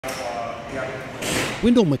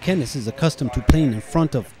Wendell Mckines is accustomed to playing in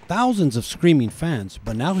front of thousands of screaming fans,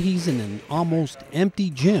 but now he's in an almost empty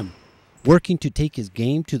gym, working to take his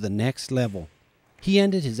game to the next level. He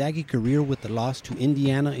ended his Aggie career with the loss to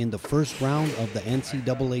Indiana in the first round of the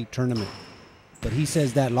NCAA tournament. But he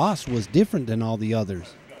says that loss was different than all the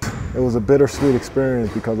others. It was a bittersweet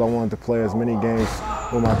experience because I wanted to play as many games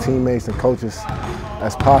with my teammates and coaches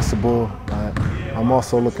as possible. I'm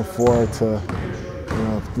also looking forward to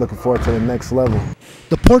the next level.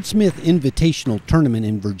 The Portsmouth Invitational Tournament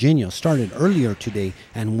in Virginia started earlier today,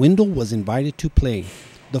 and Wendell was invited to play.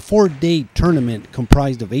 The 4-day tournament,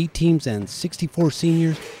 comprised of 8 teams and 64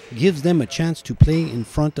 seniors, gives them a chance to play in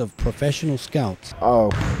front of professional scouts. Oh,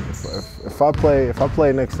 if I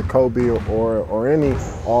play next to Kobe or any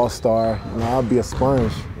all-star, I'll be a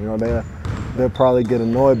sponge. They'll probably get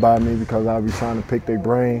annoyed by me because I'll be trying to pick their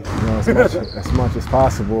brain, as much as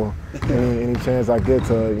possible. Any chance I get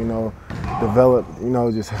to, develop,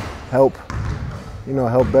 just help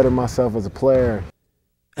better myself as a player.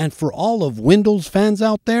 And for all of Wendell's fans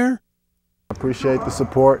out there, I appreciate the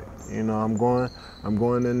support. I'm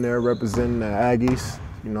going in there representing the Aggies,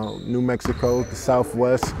 New Mexico, the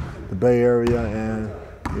Southwest, the Bay Area, and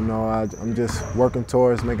I'm just working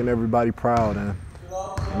towards making everybody proud and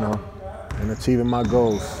achieving my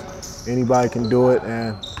goals. Anybody can do it,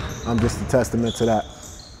 and I'm just a testament to that.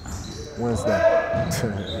 Wednesday.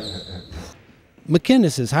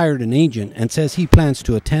 Mckines has hired an agent and says he plans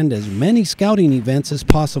to attend as many scouting events as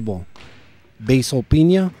possible. Basil,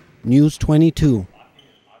 Pina, News 22.